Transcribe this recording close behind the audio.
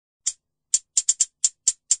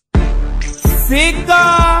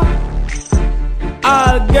Sicker.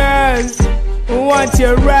 All girls want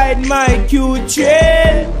you ride my cute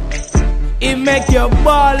train. It make you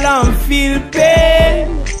ball and feel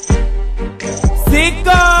pain.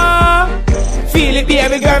 Sicker. Feel it,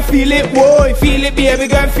 baby girl, feel it, boy. Feel it, baby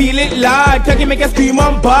girl, feel it, lad. Can you make a scream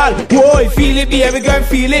and ball, boy? Feel it, baby girl,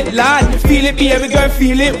 feel it, lad. Feel it, baby girl,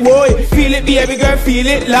 feel it, boy. Feel it, baby girl, feel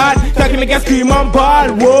it, lad. Can you make a scream and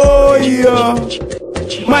ball, boy?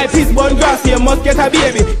 My piece bun grass, you must get a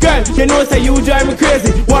baby. Girl, you know say you drive me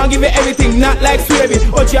crazy. Wanna give you everything, not like Swavy.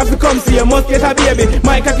 But you have to come, so you must get a baby.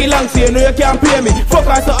 My cocky long, so you know you can't play me. Fuck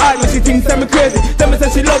her so hard, when she thinks I'm crazy. Tell me say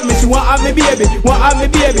she love me, she want have me baby. Want have me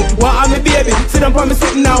baby, want have me baby. Sit down for me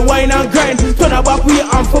sitting now, wine and grind. Turn her back way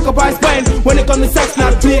and fuck up her spine. When it comes to sex,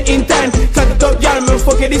 not play in time. Cut it up, girl, me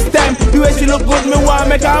fuck it this time. The way she look good, me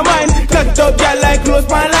wanna make her mine. Cut it up, girl, like close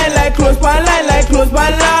my line, like close my line, like close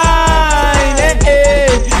my line.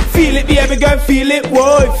 Feel it, baby girl, feel it,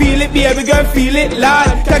 boy. Feel it, baby girl, feel it,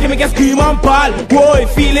 lad. Can you make a scream and ball, boy?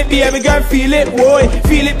 Feel it, baby girl, feel it, boy.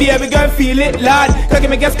 Feel it, baby girl, feel it, lad. Can you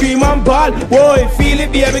make a scream and ball, boy? Feel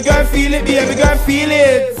it, baby girl, feel it, baby girl, feel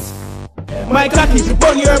it. My cocky,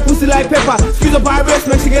 burn your pussy like pepper. Squeeze up her breast,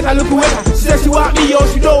 make she get a look wetter. She says she want me, yo,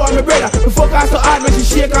 she don't want me brother. Me fuck her so hard, make she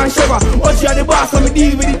shake and shiver. OCHYDIBOSS boss, so me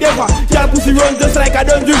deal with the devil. Girl pussy run just like a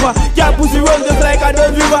Duns River. Girl pussy run just like a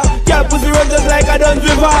Duns River. Girl pussy run just like a Duns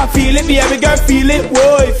River. Feel it, baby girl, feel it,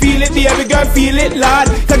 boy. Feel it, baby girl, feel it, lad.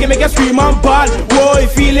 Can you make a scream and ball, boy?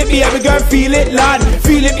 Feel it, baby girl, feel it, lad.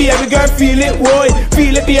 Feel it, baby girl, feel it, boy.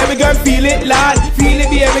 Feel it, baby girl, feel it, lad. Feel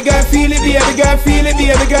it, baby girl, feel it, baby girl, feel it,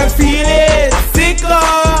 baby girl, feel it. Sicker,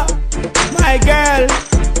 my girl,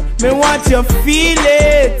 me want you feel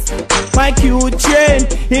it. My cute train,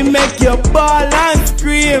 it make you ball and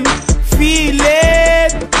scream. Feel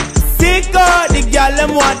it. Sicker, the girl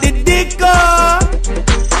them want the dicker.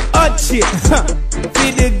 Oh shit,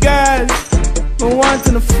 for the girls, me want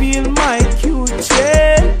to feel my cute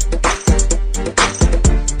train.